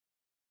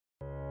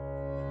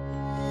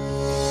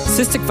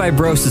Cystic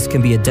fibrosis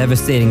can be a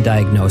devastating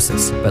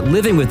diagnosis, but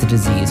living with the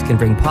disease can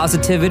bring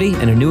positivity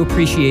and a new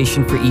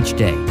appreciation for each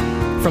day.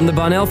 From the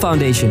Bonnell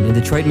Foundation in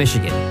Detroit,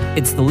 Michigan,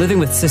 it's the Living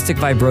with Cystic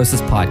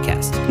Fibrosis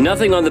podcast.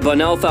 Nothing on the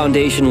Bonnell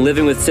Foundation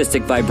Living with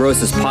Cystic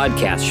Fibrosis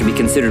podcast should be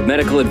considered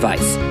medical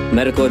advice.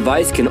 Medical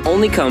advice can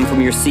only come from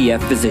your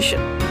CF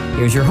physician.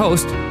 Here's your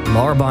host,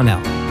 Laura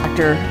Bonnell.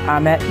 Dr.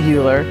 Ahmet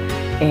Euler,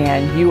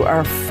 and you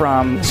are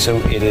from... So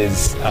it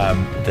is,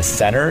 the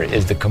center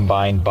is the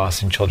combined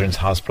Boston Children's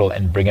Hospital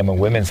and Brigham and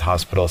Women's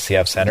Hospital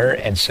CF Center,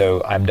 and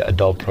so I'm the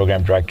adult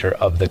program director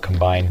of the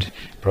combined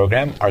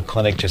program. Our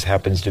clinic just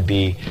happens to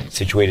be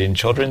situated in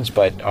children's,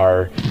 but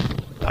our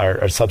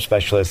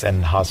subspecialists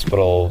and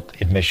hospital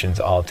admissions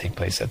all take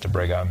place at the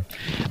Brigham.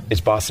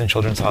 It's Boston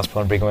Children's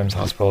Hospital and Brigham and Women's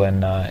Hospital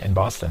in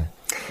Boston.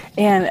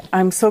 And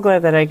I'm so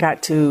glad that I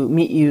got to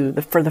meet you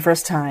for the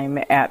first time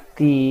at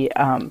the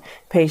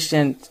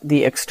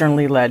the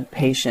externally led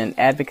patient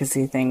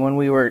advocacy thing when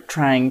we were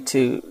trying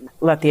to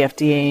let the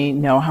FDA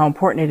know how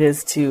important it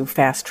is to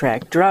fast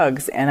track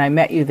drugs. And I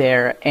met you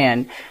there,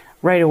 and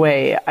right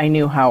away I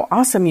knew how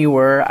awesome you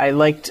were. I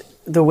liked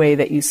the way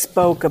that you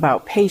spoke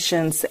about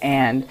patients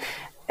and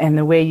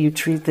the way you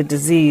treat the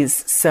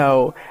disease.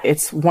 So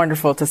it's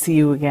wonderful to see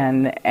you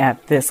again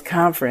at this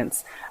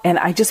conference. And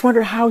I just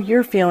wonder how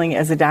you're feeling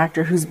as a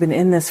doctor who's been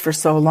in this for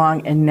so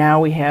long, and now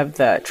we have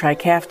the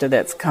Trikafta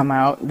that's come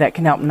out that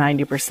can help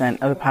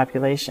 90% of the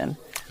population.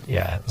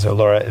 Yeah, so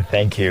Laura,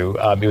 thank you.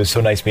 It was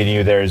so nice meeting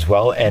you there as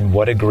well, and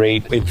what a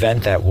great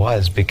event that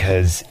was,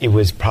 because it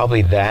was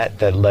probably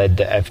that led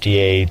the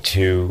FDA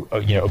to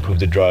approve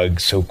the drug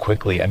so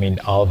quickly. I mean,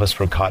 all of us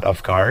were caught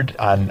off guard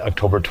on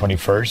October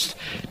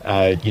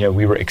 21st.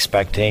 We were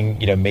expecting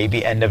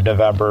maybe end of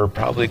November,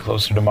 probably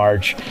closer to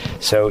March.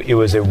 So it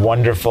was a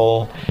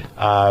wonderful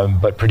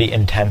but pretty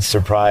intense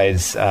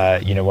surprise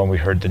when we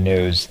heard the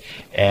news,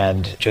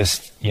 and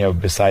just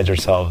besides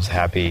ourselves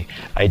happy.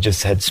 I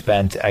just had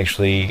spent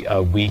actually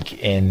a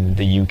week in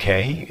the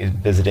UK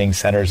visiting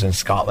centers in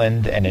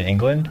Scotland and in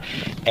England,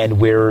 and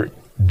where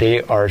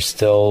they are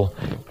still,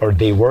 or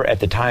they were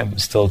at the time,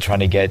 still trying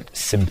to get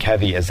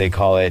Symkevi, as they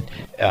call it,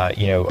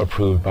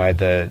 approved by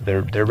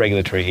their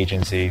regulatory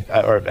agency,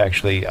 or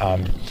actually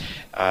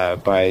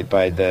by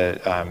the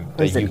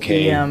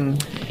UK.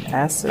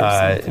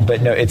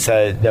 But no, it's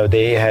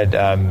they had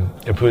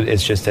approved.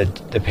 It's just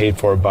that they're paid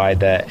for by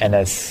the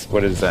NS.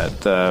 What is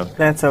that?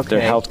 That's okay.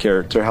 Their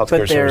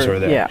healthcare service over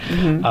there. Yeah.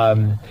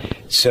 Mm-hmm.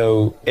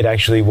 So it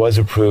actually was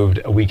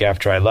approved a week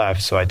after I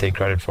left, so I take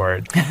credit for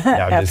it. No,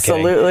 I'm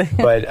Absolutely. Just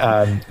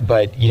kidding.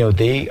 But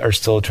they are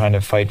still trying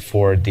to fight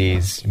for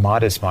these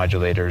modest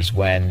modulators,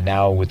 when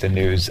now with the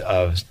news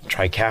of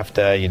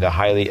Trikafta, the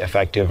highly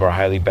effective or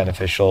highly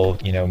beneficial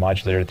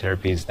modulator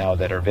therapies now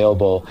that are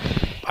available,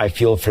 I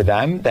feel for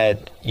them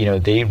that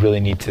they really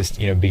need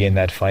to begin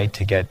that fight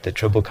to get the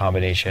triple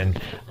combination.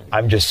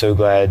 I'm just so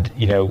glad,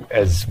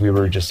 as we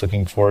were just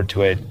looking forward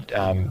to it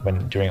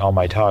during all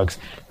my talks,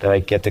 that I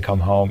get to come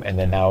home, and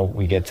then now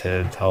we get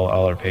to tell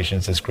all our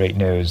patients this great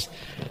news,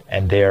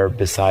 and they are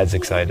besides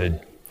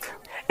excited.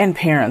 And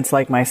parents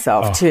like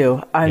myself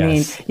too. I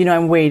mean,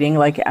 I'm waiting,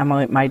 like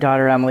Emily, my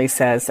daughter Emily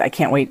says, I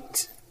can't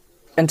wait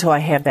until I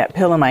have that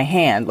pill in my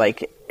hand.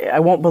 Like,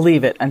 I won't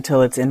believe it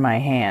until it's in my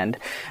hand.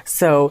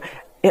 So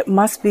it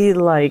must be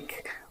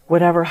like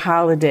whatever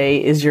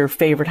holiday is your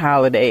favorite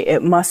holiday.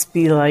 It must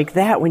be like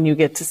that when you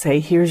get to say,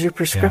 here's your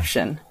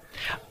prescription.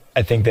 Yeah.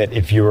 I think that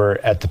if you were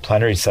at the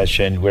plenary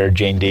session where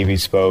Jane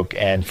Davies spoke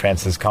and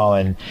Francis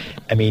Collin,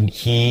 I mean,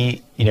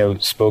 he,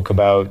 spoke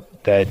about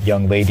that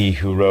young lady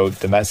who wrote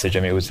the message. I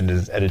mean, it was in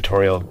his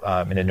editorial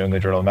in the New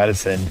England Journal of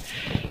Medicine.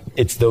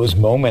 It's those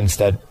moments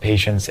that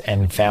patients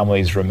and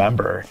families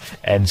remember.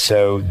 And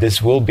so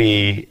this will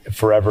be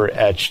forever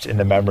etched in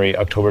the memory,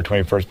 October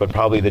 21st, but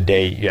probably the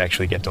day you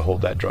actually get to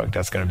hold that drug.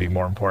 That's going to be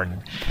more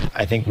important.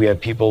 I think we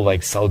have people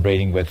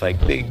celebrating with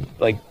big,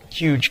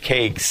 huge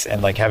cakes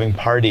and having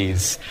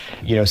parties.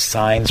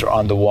 Signs are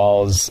on the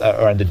walls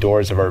or on the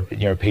doors of our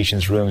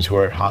patients' rooms who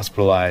are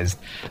hospitalized.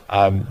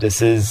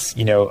 This is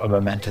a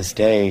momentous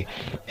day,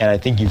 and I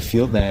think you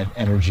feel that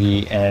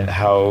energy and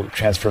how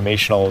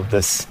transformational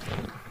this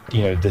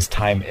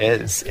time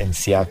is in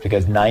CF,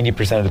 because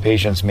 90% of the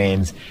patients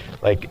means,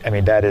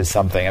 that is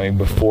something. I mean,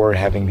 before,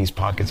 having these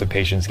pockets of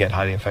patients get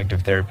highly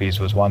effective therapies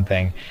was one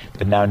thing,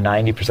 but now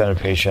 90% of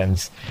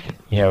patients,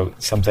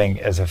 something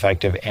as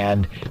effective.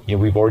 And,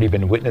 we've already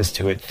been witness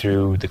to it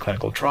through the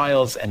clinical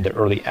trials and the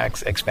early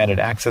expanded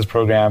access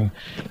program.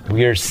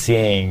 We are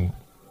seeing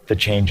the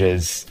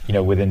changes,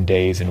 within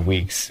days and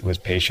weeks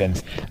with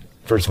patients.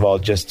 First of all,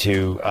 just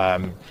to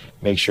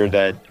make sure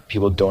that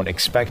people don't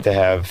expect to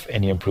have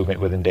any improvement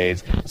within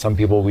days. Some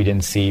people we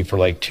didn't see for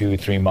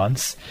 2-3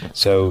 months.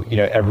 So,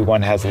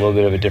 everyone has a little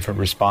bit of a different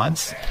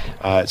response.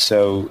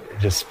 So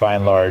just by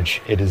and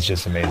large, it is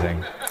just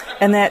amazing.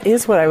 And that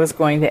is what I was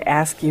going to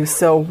ask you.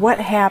 So what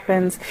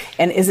happens,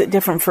 and is it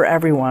different for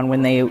everyone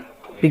when they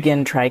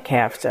begin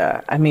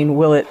Trikafta? I mean,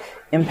 will it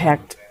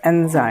impact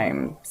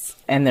enzymes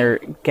and their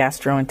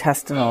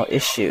gastrointestinal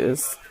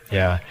issues?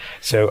 Yeah.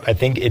 So I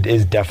think it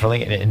is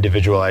definitely an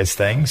individualized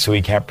thing. So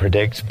we can't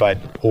predict, but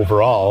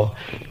overall,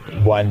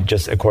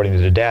 just according to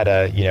the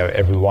data,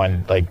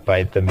 everyone, like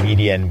by the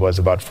median was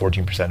about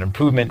 14%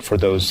 improvement for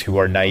those who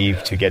are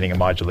naive to getting a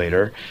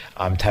modulator,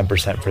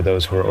 10% for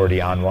those who are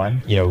already on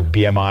one.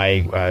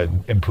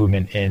 BMI,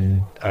 improvement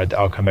in the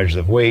outcome measures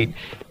of weight,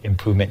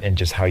 improvement in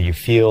just how you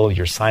feel,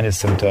 your sinus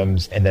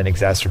symptoms, and then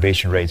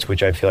exacerbation rates,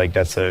 which I feel like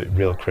that's a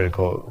real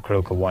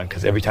critical one,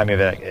 because every time you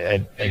have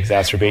an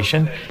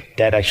exacerbation,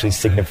 that actually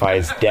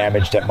signifies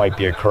damage that might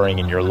be occurring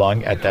in your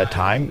lung at that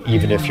time,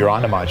 even if you're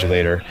on a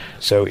modulator.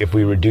 So if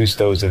we reduce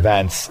those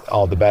events,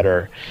 all the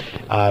better.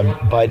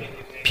 But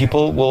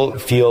people will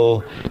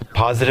feel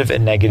positive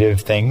and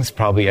negative things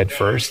probably at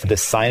first. The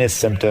sinus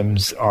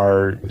symptoms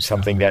are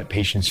something that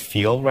patients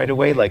feel right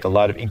away, like a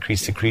lot of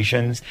increased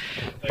secretions.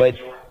 But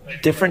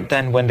different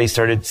than when they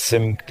started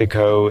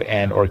Symdeko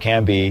and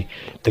Orkambi,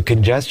 the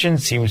congestion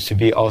seems to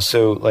be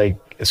also like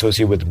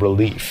associated with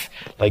relief.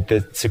 Like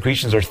the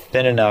secretions are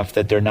thin enough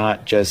that they're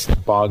not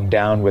just bogged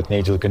down with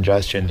nasal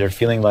congestion. They're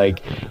feeling like,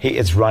 hey,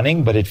 it's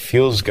running, but it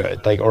feels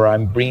good. Or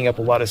I'm bringing up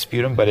a lot of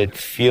sputum, but it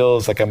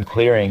feels like I'm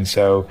clearing.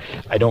 So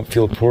I don't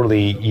feel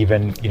poorly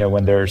even,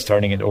 when they're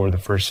starting it over the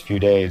first few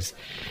days.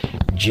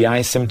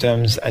 GI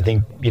symptoms, I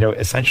think,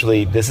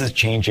 essentially this is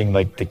changing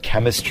like the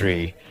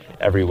chemistry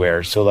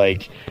everywhere. So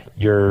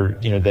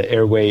the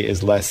airway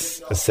is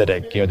less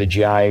acidic. The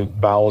GI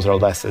bowels are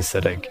less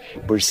acidic.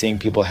 We're seeing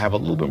people have a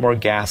little bit more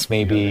gas,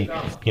 maybe,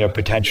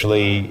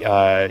 potentially,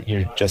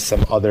 just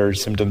some other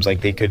symptoms, like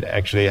they could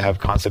actually have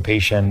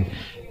constipation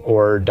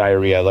or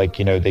diarrhea,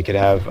 they could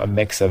have a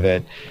mix of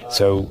it.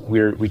 So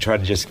we try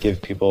to just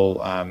give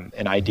people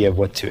an idea of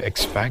what to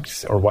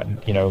expect, or what,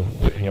 we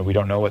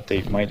don't know what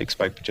they might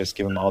expect, but just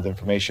give them all the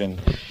information.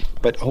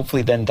 But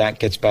hopefully then that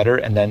gets better,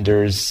 and then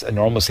there's a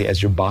normalcy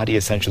as your body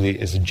essentially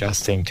is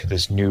adjusting to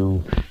this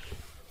new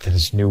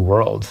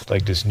world,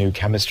 like this new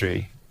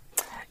chemistry.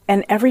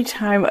 And every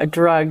time a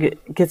drug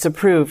gets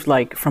approved,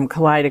 like from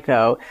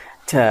Kalydeco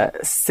to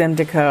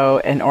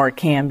Symdeko and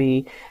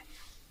Orkambi,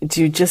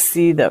 do you just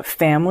see the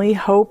family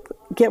hope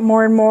get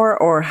more and more,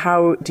 or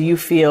how do you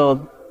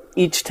feel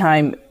each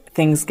time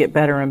things get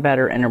better and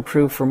better and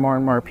improve for more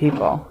and more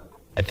people?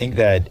 I think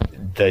that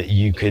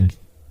you could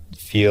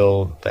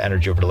feel the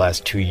energy over the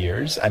last 2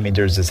 years. I mean,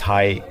 there's this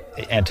high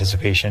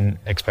anticipation,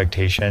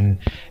 expectation.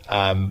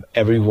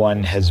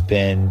 Everyone has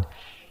been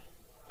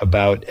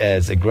about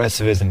as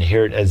aggressive as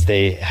inherent as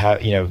they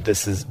have.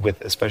 This is with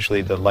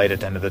especially the light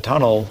at the end of the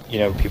tunnel.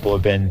 People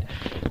have been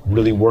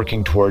really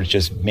working towards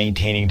just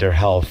maintaining their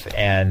health,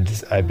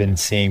 and I've been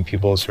seeing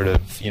people sort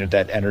of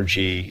that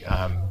energy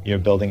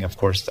building. Of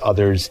course,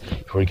 others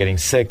who are getting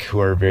sick, who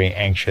are very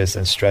anxious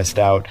and stressed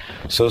out,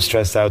 so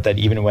stressed out that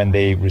even when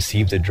they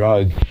receive the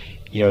drug,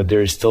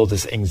 there's still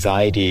this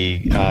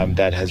anxiety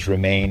that has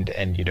remained,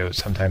 and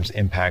sometimes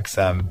impacts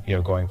them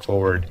going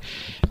forward.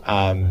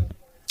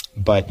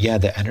 But yeah,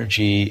 the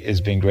energy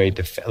has been great.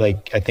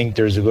 I think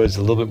there was a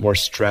little bit more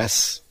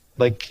stress,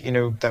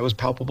 that was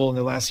palpable in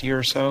the last year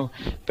or so.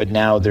 But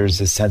now there's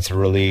a sense of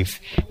relief.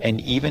 And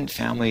even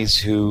families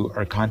who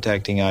are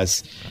contacting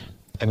us,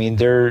 I mean,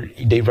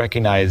 they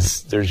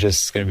recognize there's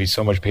just going to be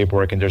so much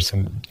paperwork, and there's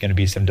going to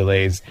be some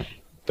delays.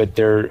 But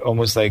they're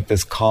almost like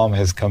this calm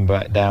has come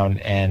down,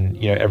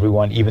 and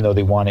everyone, even though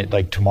they want it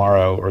like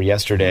tomorrow or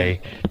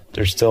yesterday,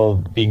 they're still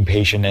being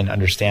patient and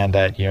understand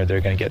that they're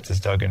going to get this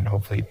done in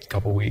hopefully a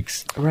couple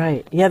weeks.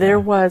 Right. Yeah,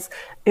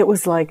 it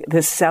was like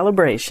this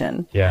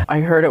celebration. Yeah. I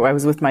heard it. I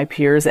was with my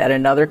peers at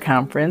another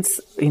conference,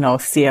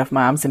 CF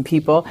moms and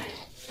people,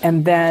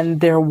 and then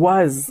there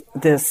was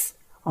this,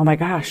 oh my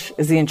gosh,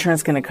 is the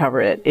insurance going to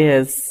cover it?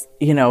 Is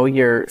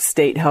your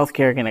state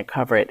healthcare going to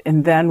cover it?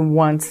 And then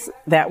once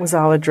that was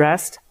all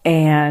addressed,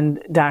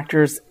 and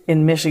doctors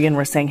in Michigan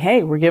were saying,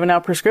 hey, we're giving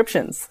out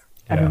prescriptions.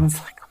 Yeah. Everyone's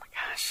like, oh my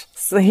gosh.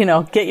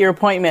 So, get your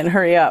appointment and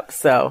hurry up.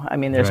 So, I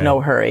mean, there's Right.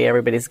 no hurry.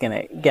 Everybody's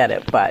going to get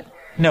it, but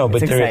no,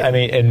 but it's there, exciting. I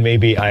mean, and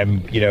maybe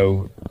I'm,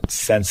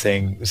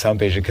 sensing some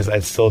patients, because I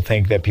still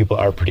think that people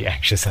are pretty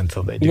anxious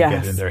until they do Yes.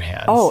 get it in their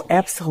hands. Oh,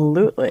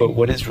 absolutely. But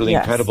what is really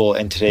Yes. incredible,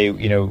 and today,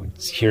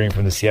 hearing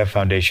from the CF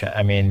Foundation,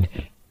 I mean,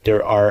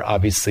 there are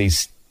obviously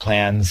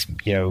plans,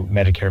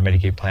 Medicare,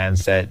 Medicaid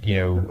plans that,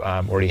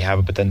 already have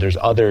it, but then there's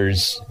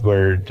others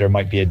where there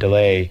might be a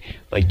delay,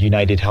 like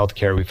United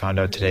Healthcare. We found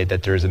out today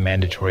that there is a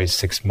mandatory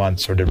 6-month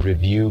sort of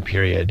review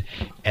period.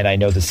 And I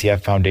know the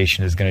CF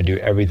Foundation is going to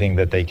do everything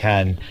that they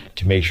can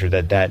to make sure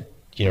that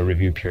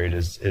review period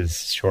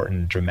is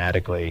shortened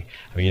dramatically.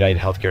 I mean, United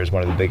Healthcare is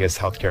one of the biggest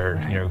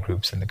healthcare,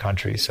 groups in the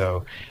country.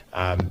 So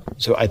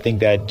I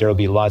think that there will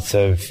be lots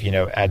of,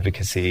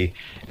 advocacy,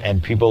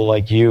 and people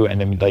like you,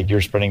 and I mean, like,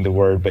 you're spreading the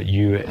word, but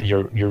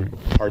you're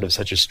part of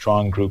such a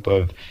strong group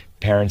of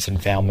parents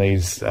and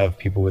families of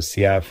people with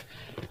CF.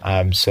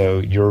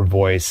 So your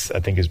voice, I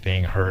think, is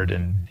being heard,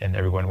 and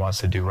everyone wants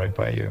to do right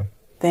by you.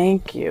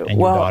 Thank you. And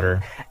your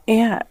daughter.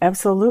 Yeah,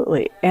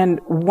 absolutely. And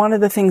one of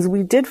the things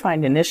we did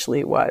find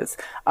initially was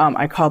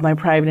I called my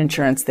private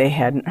insurance. They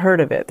hadn't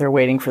heard of it. They're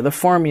waiting for the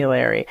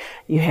formulary.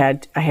 I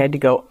had to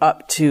go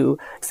up to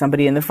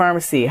somebody in the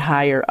pharmacy,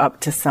 higher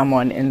up to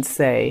someone and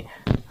say,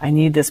 I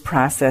need this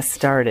process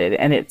started.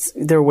 And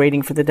they're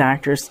waiting for the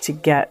doctors to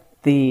get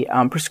the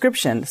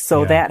prescription.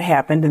 So that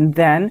happened. And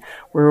then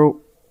we're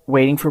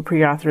waiting for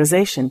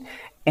pre-authorization.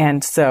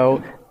 And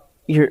so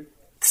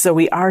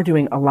we are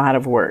doing a lot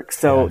of work.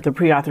 So the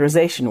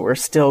pre-authorization, we're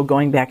still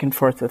going back and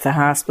forth with the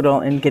hospital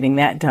and getting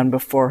that done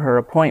before her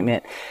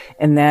appointment.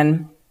 And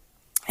then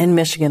in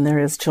Michigan, there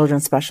is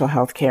Children's Special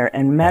Health Care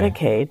and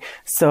Medicaid.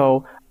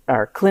 So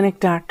our clinic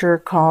doctor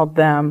called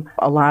them.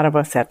 A lot of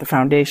us at the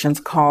foundations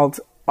called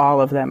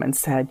all of them and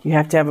said, you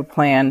have to have a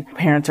plan.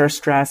 Parents are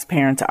stressed.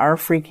 Parents are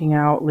freaking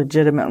out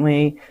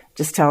legitimately.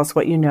 Just tell us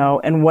what you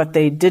know. And what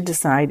they did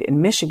decide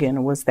in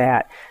Michigan was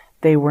that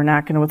they were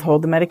not going to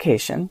withhold the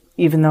medication,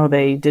 even though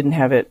they didn't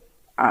have it,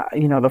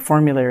 the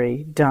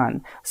formulary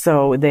done.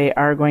 So they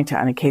are going to,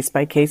 on a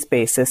case-by-case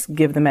basis,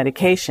 give the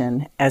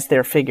medication as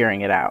they're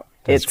figuring it out.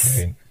 That's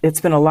great.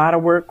 It's been a lot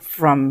of work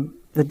from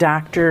the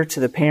doctor to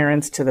the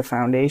parents to the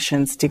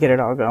foundations to get it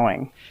all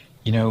going.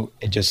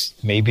 It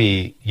just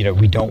maybe,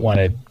 we don't want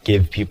to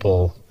give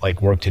people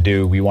like work to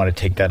do. We want to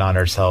take that on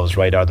ourselves,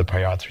 write out the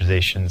prior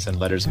authorizations and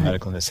letters of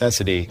medical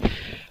necessity.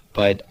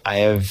 But I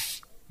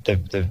have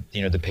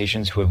the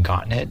patients who have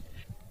gotten it,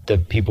 the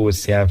people with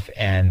CF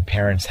and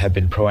parents have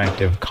been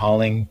proactive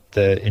calling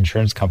the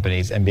insurance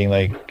companies and being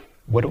like,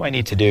 what do I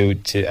need to do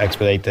to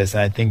expedite this?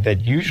 And I think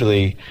that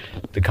usually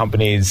the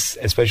companies,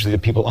 especially the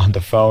people on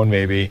the phone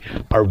maybe,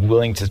 are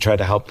willing to try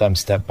to help them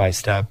step by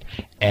step.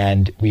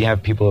 And we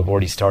have people who have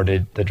already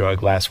started the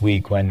drug last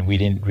week when we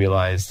didn't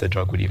realize the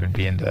drug would even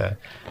be in the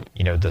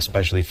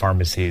specialty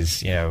pharmacies,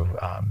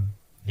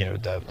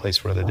 the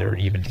place where they're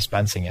even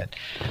dispensing it.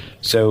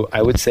 So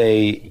I would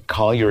say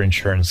call your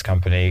insurance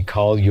company,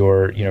 call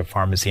your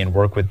pharmacy and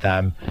work with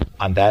them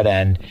on that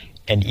end,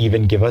 and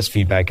even give us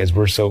feedback as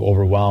we're so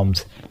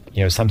overwhelmed.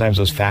 Sometimes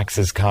those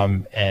faxes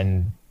come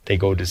and they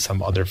go to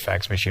some other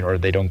fax machine or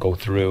they don't go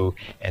through.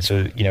 And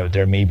so,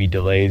 there may be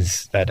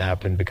delays that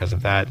happen because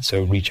of that.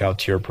 So reach out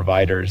to your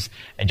providers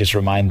and just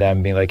remind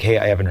them, being like, hey,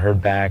 I haven't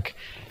heard back.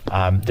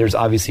 There's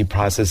obviously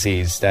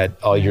processes that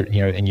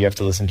and you have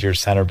to listen to your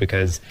center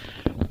because,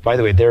 by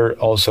the way, they're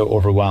also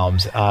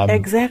overwhelmed.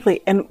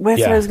 Exactly. And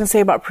that's what I was going to say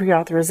about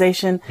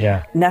pre-authorization.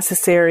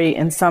 Necessary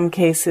in some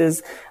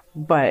cases,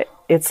 but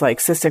it's like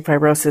cystic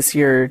fibrosis,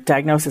 your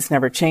diagnosis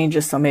never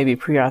changes. So maybe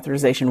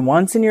pre-authorization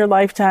once in your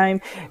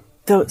lifetime.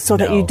 So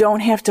that you don't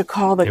have to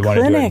call the clinic.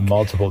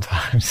 Want to do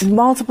it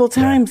multiple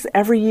times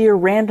every year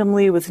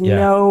randomly with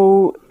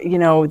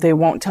they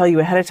won't tell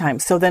you ahead of time.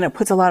 So then it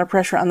puts a lot of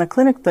pressure on the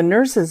clinic, the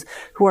nurses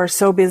who are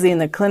so busy in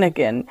the clinic,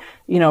 and,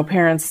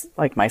 parents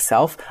like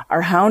myself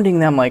are hounding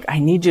them like, I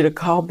need you to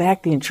call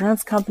back the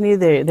insurance company.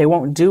 They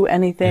won't do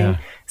anything.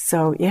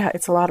 So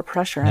it's a lot of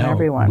pressure on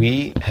everyone.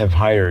 We have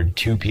hired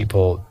 2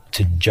 people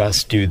to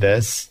just do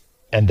this.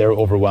 And they're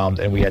overwhelmed,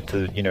 and we had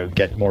to,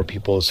 get more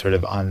people sort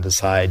of on the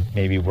side,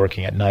 maybe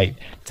working at night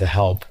to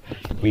help.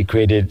 We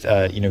created,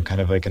 kind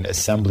of like an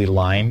assembly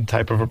line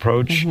type of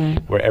approach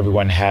where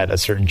everyone had a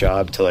certain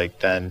job to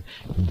then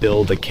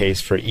build a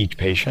case for each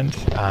patient.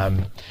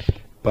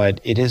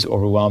 But it is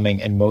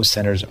overwhelming, and most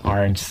centers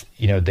aren't,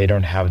 they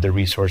don't have the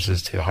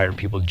resources to hire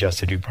people just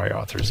to do prior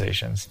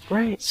authorizations.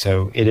 Right.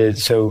 So it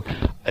is. So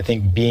I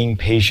think being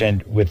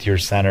patient with your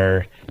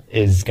center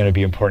is going to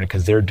be important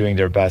because they're doing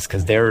their best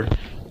because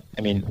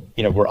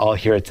we're all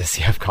here at the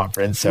CF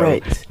conference, so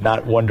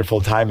not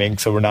wonderful timing.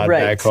 So we're not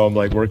back home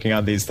working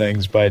on these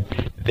things, but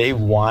they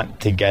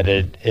want to get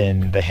it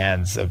in the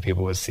hands of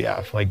people with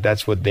CF.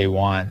 That's what they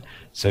want.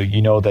 So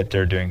that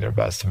they're doing their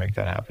best to make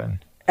that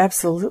happen.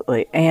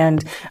 Absolutely.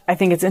 And I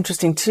think it's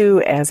interesting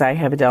too, as I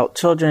have adult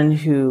children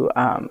who,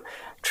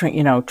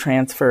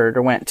 transferred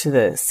or went to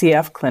the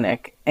CF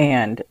clinic,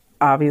 and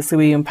obviously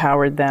we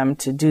empowered them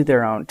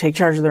to take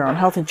charge of their own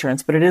health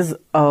insurance, but it is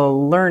a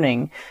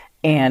learning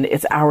and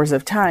it's hours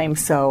of time.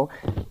 So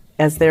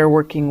as they're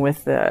working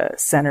with the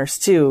centers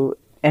too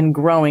and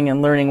growing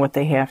and learning what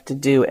they have to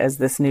do as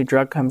this new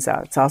drug comes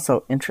out, it's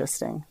also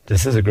interesting.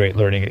 This is a great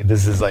learning.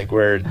 This is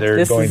where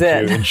they're going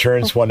through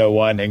Insurance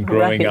 101 and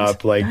growing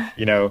up,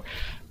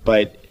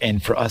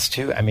 and for us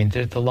too,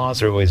 the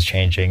laws are always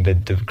changing,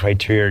 the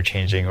criteria are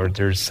changing, or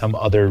there's some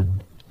other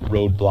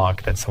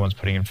roadblock that someone's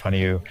putting in front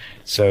of you.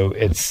 So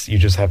you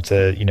just have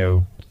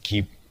to,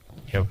 keep,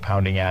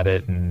 pounding at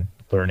it and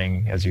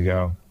learning as you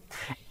go.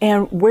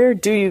 And where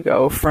do you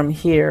go from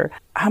here?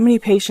 How many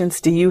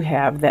patients do you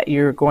have that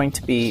you're going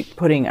to be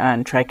putting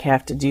on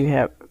Trikafta? Do you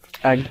have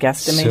a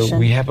guesstimation? So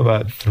we have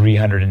about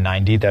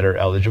 390 that are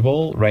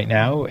eligible right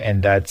now,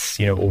 and that's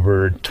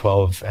over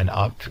 12 and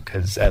up,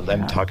 because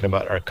I'm talking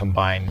about our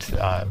combined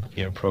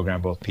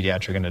program, both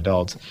pediatric and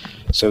adult.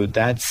 So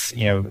that's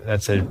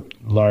a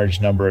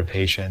large number of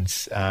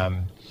patients,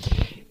 but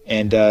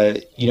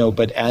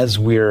as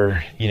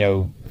we're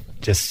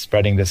just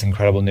spreading this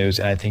incredible news.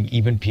 And I think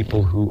even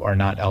people who are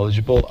not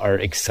eligible are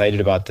excited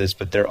about this,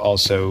 but they're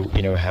also,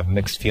 have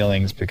mixed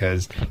feelings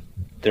because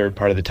they're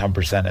part of the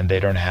 10% and they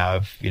don't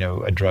have,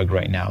 a drug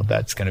right now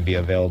that's going to be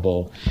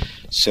available.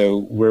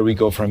 So where we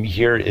go from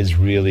here is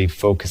really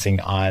focusing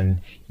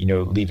on,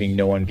 leaving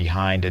no one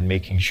behind and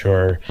making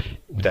sure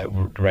that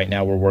right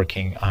now we're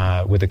working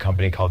with a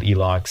company called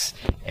Elox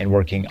and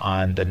working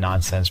on the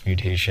nonsense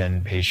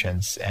mutation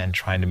patients and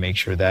trying to make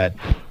sure that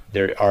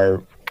there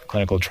are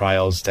clinical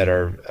trials that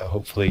are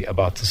hopefully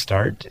about to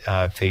start,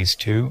 phase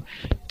 2,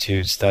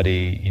 to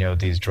study,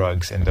 these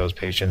drugs in those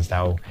patients.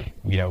 Now,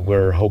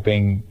 we're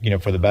hoping,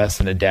 for the best,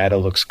 and the data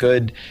looks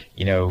good,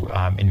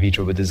 in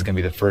vitro, but this is going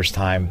to be the first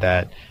time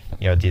that,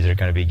 these are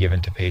going to be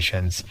given to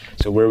patients.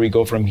 So where we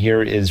go from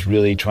here is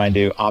really trying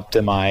to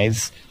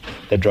optimize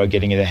the drug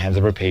getting in the hands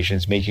of our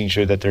patients, making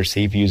sure that they're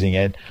safe using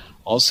it.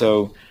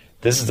 Also,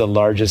 this is the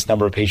largest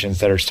number of patients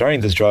that are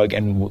starting this drug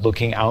and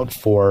looking out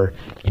for,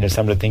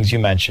 some of the things you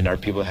mentioned. Are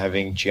people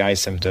having GI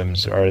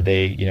symptoms? Are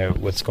they,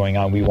 what's going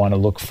on? We want to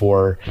look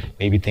for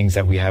maybe things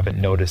that we haven't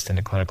noticed in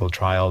the clinical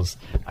trials.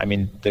 I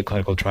mean, the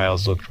clinical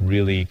trials looked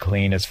really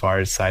clean as far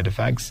as side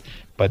effects,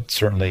 but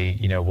certainly,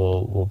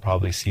 we'll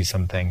probably see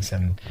some things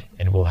and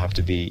we'll have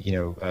to be,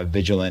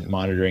 vigilant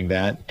monitoring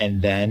that.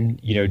 And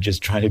then,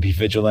 just trying to be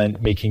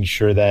vigilant, making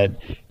sure that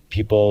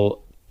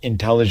people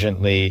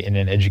intelligently, in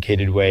an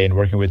educated way, and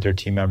working with their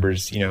team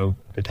members,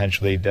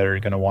 potentially they're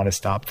going to want to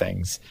stop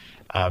things.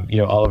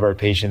 All of our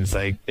patients,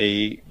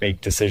 they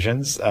make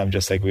decisions,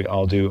 just like we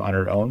all do on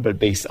our own, but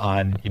based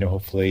on,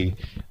 hopefully,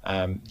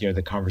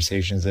 the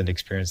conversations and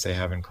experience they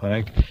have in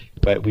clinic.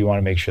 But we want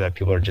to make sure that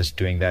people are just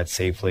doing that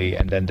safely.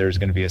 And then there's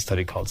going to be a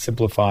study called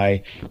Simplify,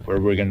 where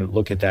we're going to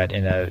look at that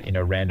in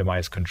a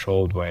randomized,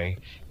 controlled way,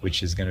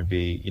 which is going to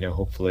be,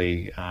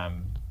 hopefully,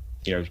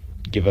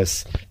 give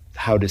us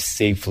how to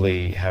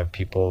safely have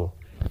people,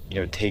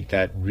 take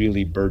that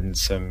really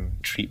burdensome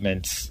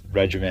treatment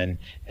regimen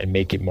and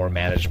make it more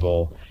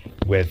manageable.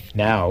 With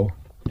now,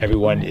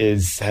 everyone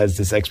has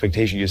this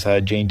expectation. You saw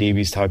Jane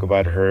Davies talk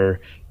about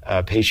her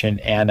patient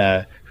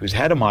Anna, who's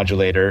had a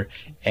modulator,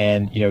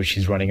 and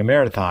she's running a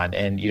marathon,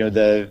 and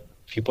the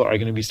people are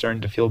going to be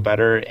starting to feel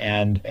better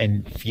and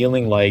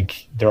feeling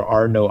like there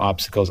are no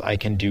obstacles. I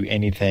can do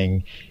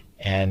anything.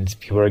 And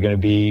people are going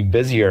to be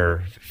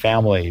busier,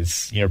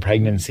 families,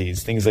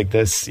 pregnancies, things like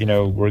this.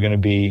 We're going to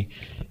be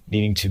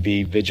needing to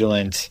be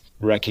vigilant,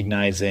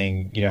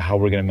 recognizing, how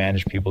we're going to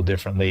manage people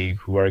differently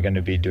who are going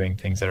to be doing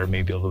things that are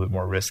maybe a little bit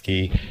more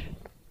risky.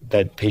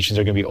 That patients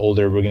are going to be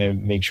older. We're going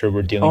to make sure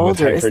we're dealing with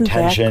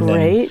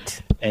hypertension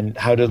and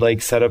how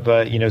to set up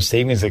a,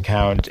 savings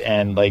account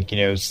and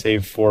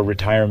save for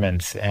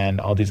retirement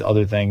and all these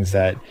other things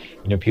that,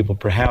 people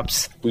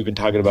perhaps we've been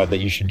talking about that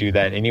you should do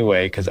that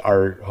anyway, because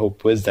our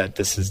hope was that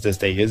this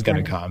day is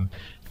going to come.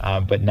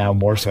 But now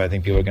more so, I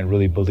think people are going to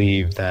really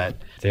believe that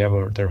they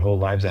have their whole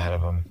lives ahead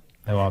of them,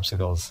 no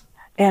obstacles.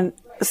 And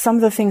some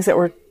of the things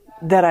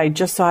that I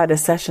just saw at a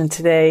session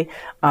today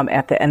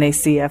at the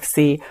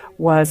NACFC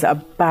was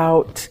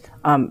about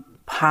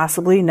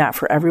possibly, not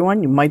for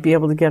everyone, you might be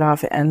able to get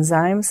off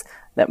enzymes,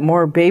 that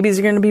more babies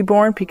are going to be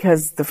born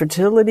because the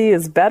fertility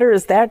is better.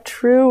 Is that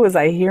true? Was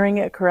I hearing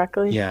it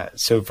correctly? Yeah.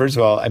 So first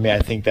of all, I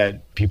think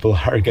that people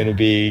are going to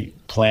be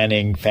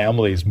planning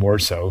families more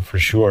so, for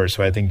sure.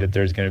 So I think that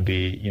there's going to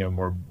be,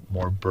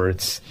 more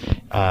births.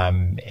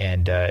 And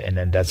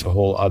then that's a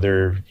whole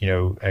other,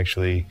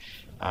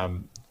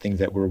 things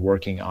that we're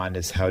working on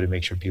is how to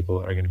make sure people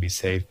are going to be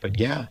safe. But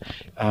yeah,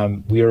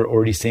 we are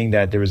already seeing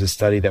that. There was a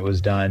study that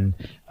was done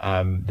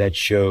that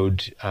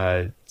showed,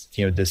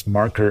 this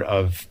marker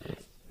of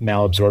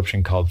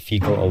malabsorption called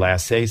fecal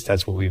elastase.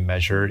 That's what we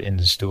measured in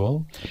the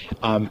stool.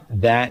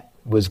 That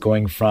was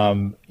going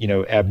from,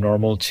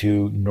 abnormal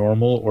to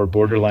normal or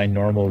borderline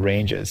normal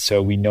ranges. So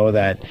we know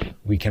that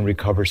we can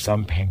recover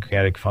some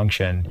pancreatic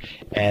function.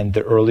 And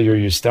the earlier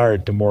you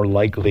start, the more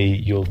likely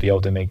you'll be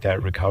able to make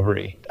that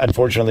recovery.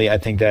 Unfortunately, I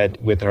think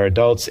that with our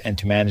adults, and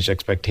to manage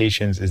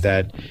expectations, is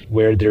that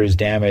where there is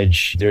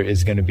damage, there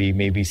is going to be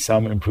maybe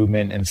some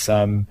improvement and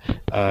some,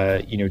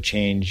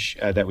 change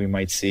that we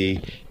might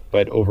see.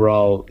 But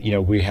overall,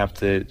 we have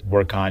to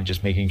work on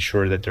just making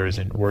sure that there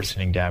isn't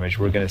worsening damage.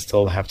 We're going to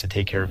still have to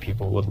take care of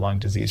people with lung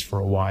disease for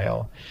a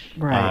while.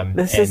 Right.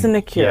 This isn't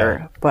a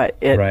cure, but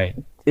it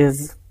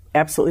is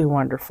absolutely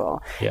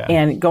wonderful. Yeah.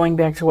 And going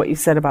back to what you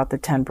said about the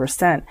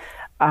 10%,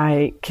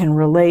 I can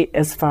relate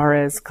as far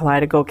as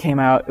Kalydeco came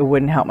out. It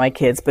wouldn't help my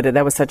kids, but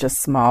that was such a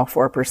small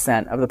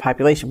 4% of the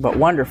population, but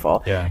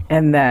wonderful. Yeah.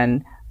 And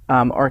then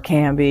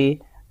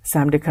Orkambi,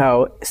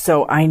 Symdeko.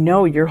 So I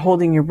know you're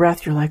holding your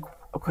breath. You're like,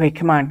 okay,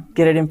 come on,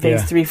 get it in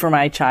phase 3 for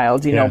my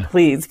child,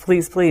 please,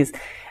 please, please.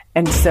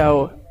 And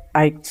so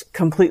I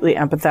completely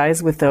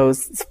empathize with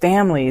those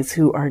families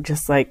who are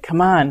just like,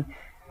 come on,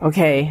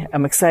 okay,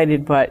 I'm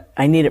excited, but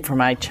I need it for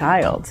my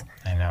child.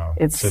 I know.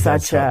 It's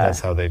that's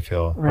how they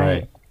feel.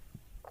 Right.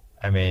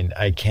 I mean,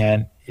 I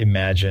can't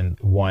imagine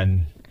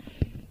one,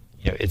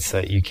 it's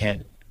you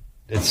can't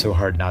it's so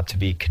hard not to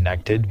be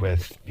connected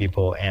with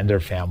people and their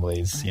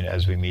families,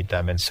 as we meet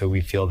them. And so we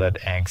feel that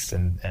angst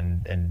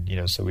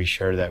and so we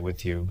share that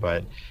with you.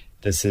 But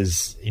this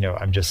is,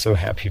 I'm just so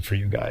happy for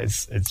you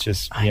guys. It's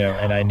just,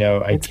 and I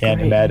know I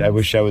can't imagine. I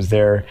wish I was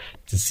there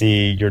to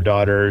see your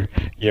daughter,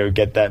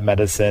 get that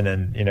medicine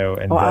and,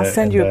 Well, I'll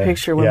send you a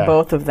picture when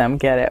both of them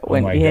get it.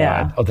 When, oh my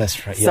God. Oh,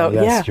 that's right. So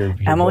you're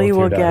Emily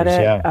will get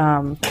it.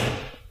 Yeah.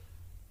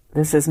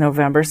 This is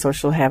November, so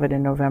she'll have it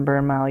in November,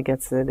 and Molly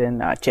gets it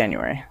in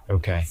January.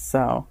 Okay.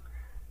 So,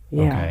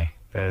 yeah. Okay.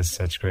 That is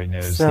such great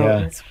news.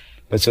 So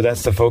so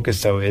that's the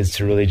focus, though, is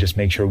to really just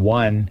make sure,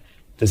 one,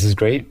 this is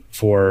great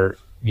for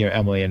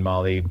Emily and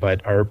Molly,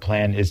 but our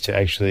plan is to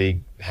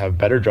actually have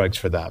better drugs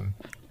for them.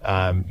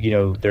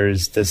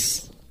 There's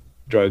this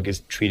drug is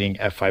treating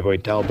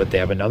F508del, but they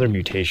have another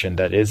mutation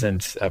that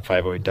isn't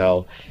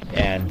F508del,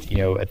 and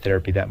a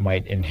therapy that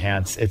might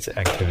enhance its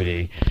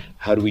activity.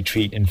 How do we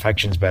treat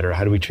infections better?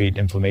 How do we treat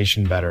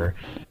inflammation better?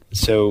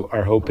 So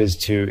our hope is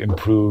to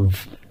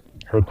improve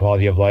her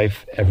quality of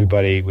life,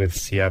 everybody with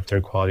CF, their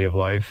quality of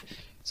life.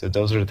 So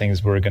those are the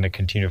things we're going to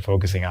continue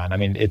focusing on. I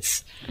mean,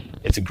 it's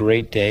a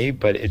great day,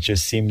 but it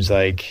just seems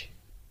like,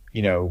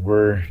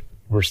 we're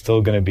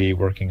still going to be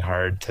working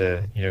hard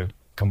to,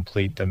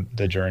 complete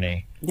the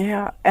journey.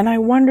 Yeah. And I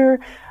wonder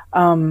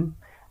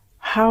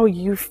how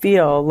you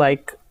feel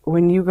like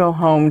when you go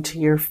home to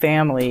your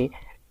family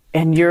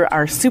and you're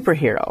our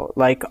superhero,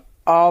 like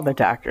all the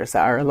doctors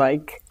are,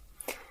 like,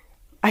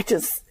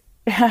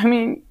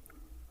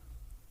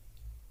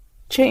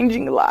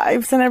 changing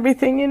lives and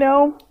everything,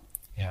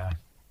 Yeah.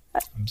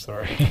 I'm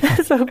sorry.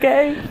 That's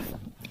okay.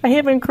 I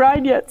haven't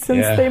cried yet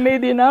since they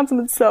made the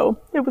announcement, so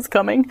it was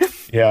coming.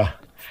 Yeah.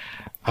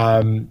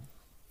 I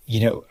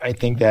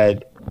think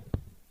that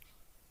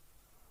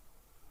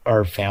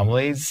our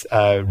families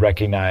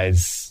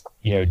recognize,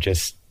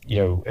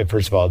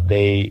 first of all,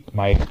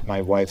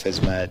 my wife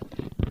has met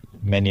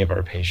many of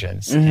our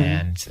patients, mm-hmm.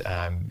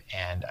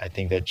 and I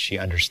think that she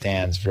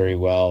understands very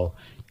well,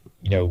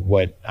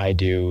 what I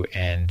do,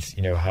 and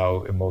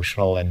how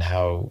emotional and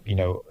how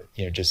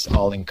just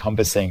all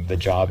encompassing the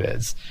job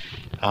is.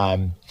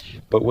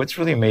 But what's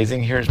really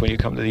amazing here is when you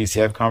come to these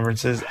CF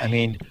conferences, I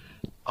mean,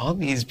 all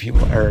these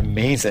people are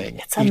amazing.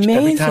 It's amazing.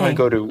 Every time I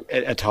go to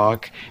a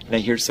talk and I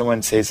hear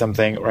someone say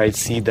something, or I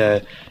see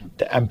the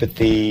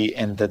empathy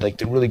and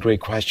the really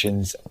great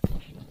questions,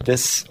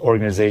 this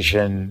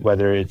organization,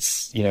 whether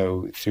it's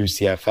through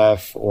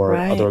CFF or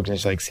other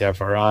organizations like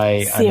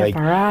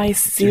CFRI,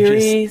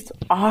 Series,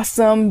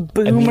 Awesome,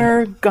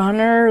 Boomer,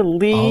 Gunner,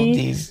 Lee, all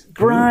these groups,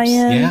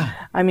 Brian.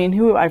 I mean,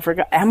 who I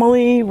forgot?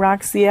 Emily,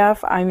 Rock CF.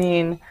 I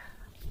mean,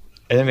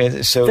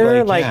 so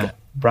they're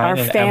Brian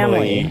our and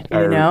family,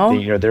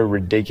 Emily are they're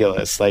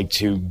ridiculous.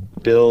 To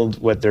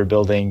build what they're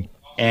building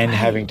and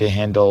having to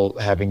handle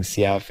having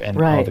CF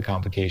and all the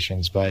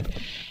complications,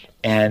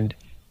 and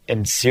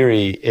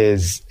Siri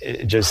is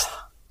just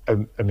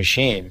a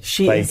machine.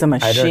 She is a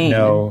machine. I don't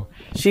know.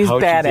 She's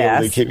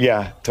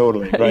badass.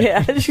 Totally. Right?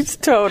 Yeah, she's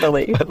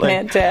totally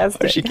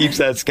fantastic. She keeps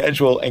that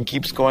schedule and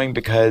keeps going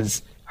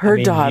because her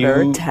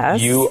daughter,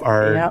 Tess. You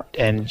are,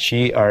 and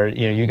she are,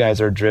 you guys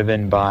are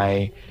driven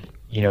by,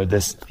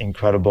 this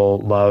incredible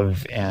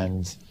love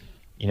and,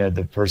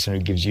 the person who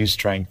gives you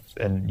strength,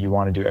 and you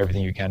want to do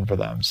everything you can for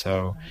them.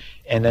 So,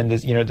 and then, the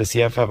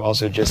CFF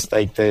also just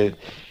the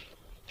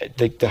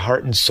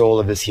heart and soul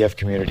of the CF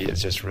community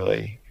is just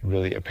really,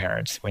 really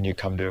apparent when you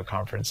come to a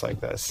conference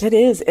like this. It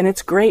is. And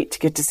it's great to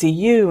get to see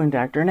you and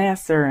Dr.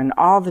 Nasser and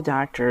all the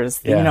doctors,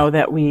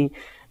 that we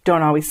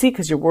don't always see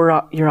because you're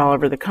all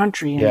over the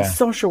country, and the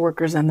social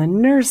workers and the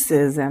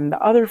nurses and the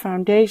other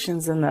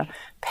foundations and the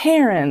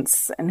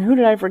parents. And who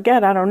did I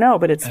forget? I don't know,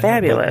 but it's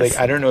fabulous.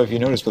 I don't know if you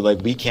noticed,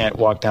 but we can't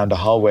walk down the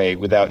hallway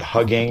without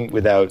hugging,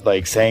 without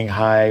saying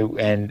hi.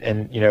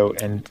 And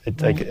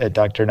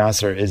Dr.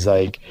 Nasser is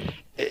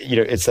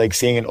it's like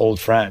seeing an old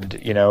friend,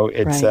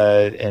 it's,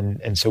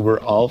 and so we're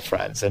all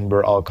friends and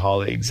we're all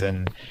colleagues,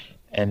 and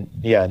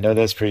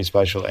that's pretty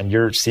special. And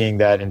you're seeing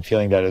that and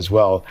feeling that as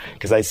well,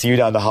 because I see you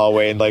down the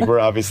hallway, and we're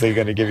obviously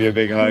going to give you a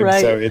big hug.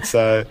 Right.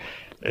 So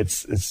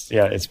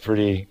it's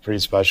pretty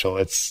special.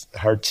 It's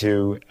hard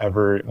to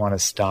ever want to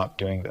stop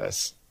doing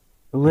this.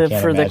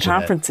 Live for the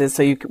conferences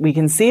so we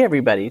can see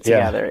everybody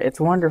together. It's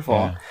wonderful.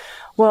 Yeah.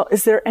 Well,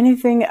 is there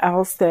anything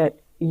else that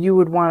you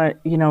would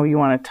want to, you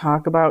want to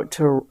talk about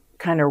to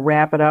kind of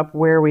wrap it up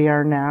where we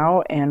are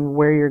now and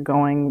where you're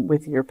going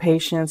with your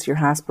patients, your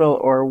hospital,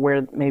 or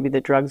where maybe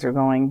the drugs are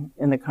going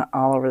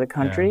all over the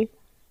country?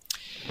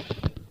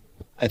 Yeah.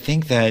 I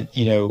think that,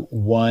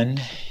 one,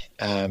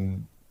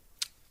 I'm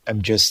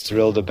just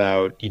thrilled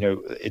about,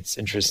 it's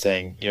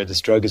interesting,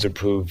 this drug is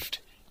approved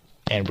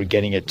and we're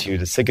getting it to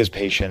the sickest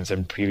patients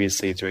and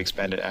previously through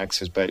expanded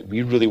access, but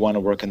we really want to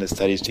work in the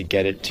studies to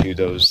get it to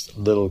those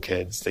little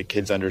kids, the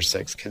kids under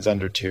 6, kids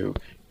under 2,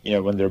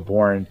 when they're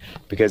born,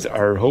 because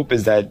our hope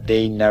is that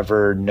they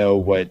never know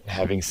what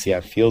having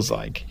CF feels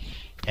like.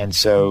 And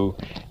so,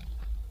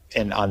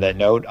 and on that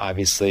note,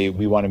 obviously,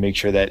 we want to make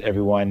sure that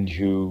everyone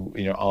who,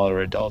 all our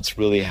adults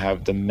really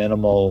have the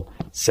minimal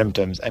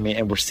symptoms. I mean,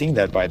 and we're seeing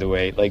that, by the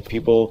way. Like,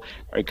 people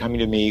are coming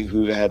to me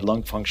who had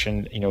lung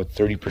function,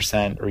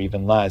 30% or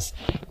even less,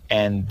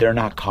 and they're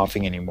not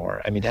coughing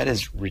anymore. I mean, that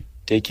is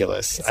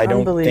ridiculous. I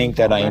don't think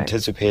that I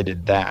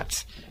anticipated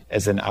that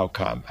as an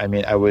outcome. I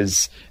mean, I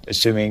was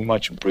assuming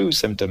much improved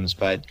symptoms,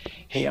 but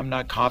hey, I'm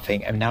not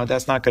coughing. And now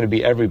that's not going to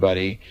be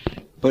everybody.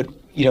 But,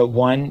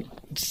 one,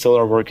 still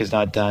our work is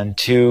not done.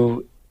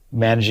 Two,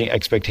 managing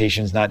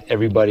expectations. Not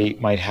everybody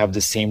might have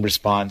the same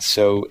response.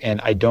 So,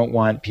 and I don't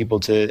want people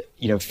to,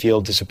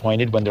 feel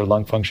disappointed when their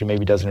lung function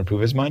maybe doesn't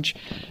improve as much,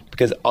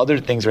 because other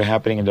things are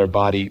happening in their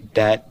body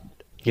that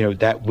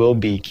will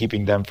be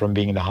keeping them from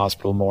being in the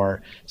hospital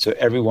more. So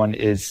everyone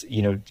is,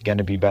 going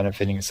to be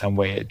benefiting in some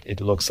way, it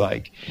looks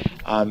like.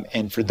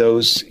 And for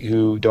those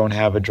who don't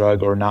have a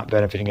drug or not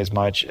benefiting as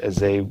much as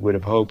they would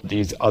have hoped,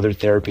 these other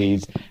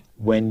therapies,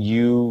 when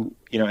you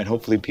and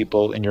hopefully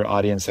people in your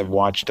audience have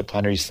watched the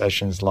plenary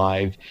sessions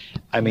live,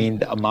 I mean,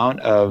 the amount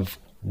of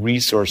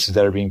resources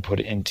that are being put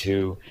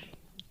into,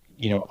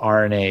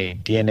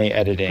 RNA, DNA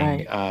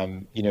editing,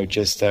 right.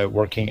 Just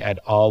working at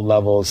all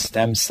levels,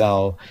 stem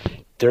cell,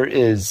 there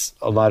is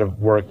a lot of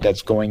work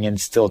that's going in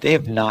still. They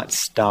have not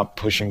stopped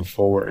pushing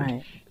forward.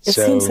 Right. It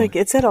seems like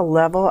it's at a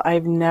level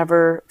I've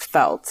never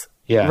felt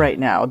right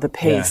now, the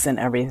pace and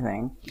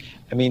everything.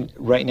 I mean,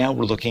 right now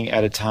we're looking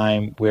at a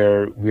time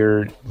where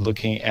we're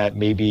looking at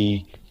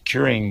maybe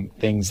curing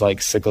things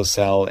like sickle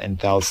cell and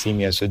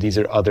thalassemia. So these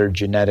are other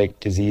genetic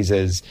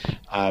diseases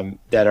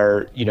that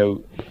are,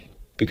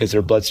 because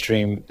they're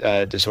bloodstream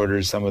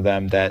disorders, some of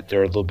them, that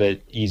they're a little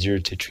bit easier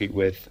to treat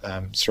with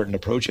certain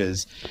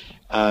approaches.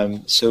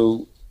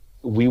 So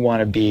we want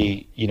to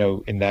be,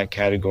 in that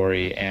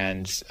category,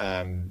 and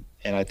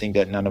I think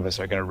that none of us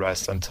are going to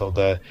rest until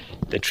the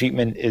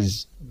treatment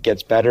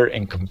gets better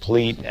and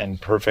complete and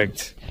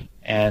perfect.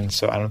 And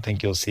so I don't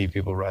think you'll see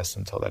people rest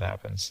until that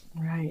happens.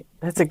 Right.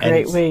 That's a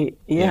great way.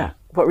 Yeah.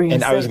 What were you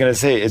going to say? I was going to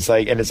say, it's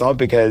like, and it's all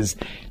because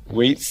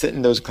we sit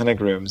in those clinic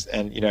rooms,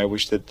 and, I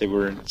wish that they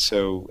weren't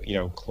so,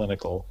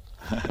 clinical,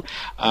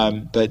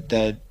 but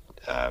that,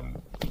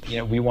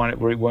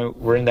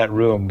 we're in that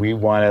room. We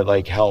want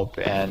to help,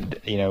 and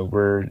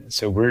we're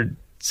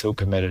so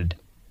committed.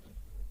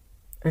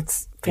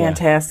 It's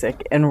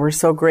fantastic, and we're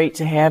so great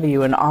to have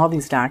you and all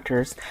these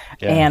doctors.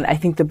 Yeah. And I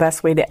think the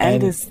best way to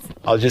end is...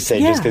 I'll just say,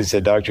 just because you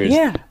said doctors,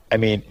 I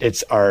mean,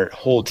 it's our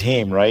whole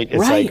team, right? It's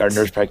like our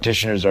nurse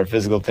practitioners, our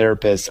physical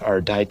therapists,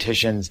 our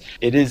dietitians.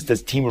 It is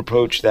this team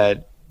approach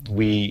that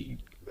we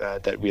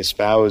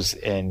espouse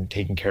in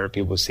taking care of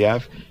people with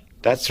CF.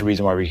 That's the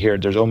reason why we're here.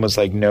 There's almost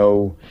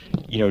no,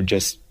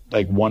 just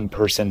one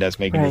person that's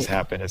making this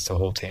happen. It's the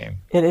whole team.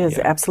 It is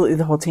absolutely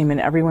the whole team, and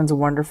everyone's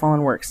wonderful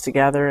and works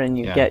together, and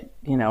you get,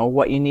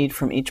 what you need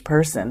from each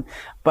person.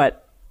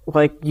 But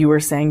like you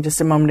were saying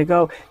just a moment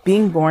ago,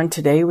 being born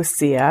today with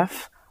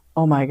CF,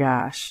 oh my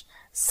gosh,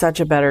 such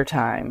a better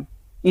time,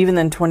 even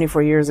than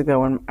 24 years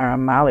ago when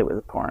Molly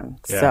was born.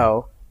 Yeah.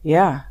 So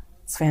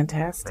it's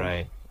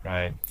fantastic.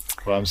 Right.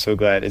 Well, I'm so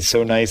glad. It's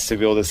so nice to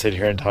be able to sit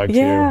here and talk to you.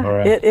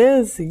 Yeah, it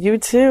is. You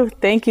too.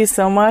 Thank you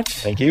so much.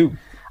 Thank you.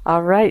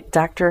 All right,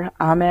 Dr.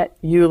 Amit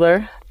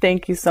Euler,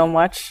 thank you so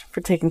much for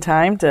taking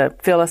time to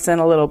fill us in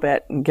a little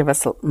bit and give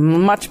us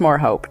much more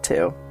hope,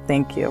 too.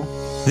 Thank you.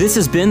 This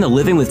has been the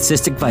Living with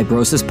Cystic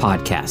Fibrosis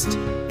podcast.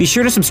 Be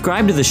sure to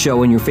subscribe to the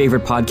show in your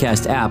favorite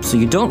podcast app so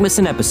you don't miss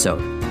an episode.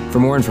 For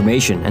more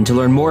information and to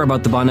learn more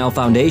about the Bonnell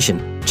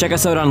Foundation, check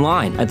us out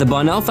online at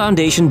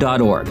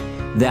thebonnellfoundation.org.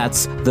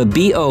 That's the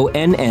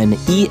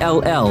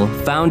BONNELL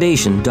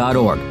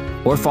Foundation.org.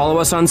 Or follow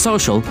us on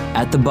social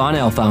at the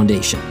Bonnell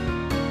Foundation.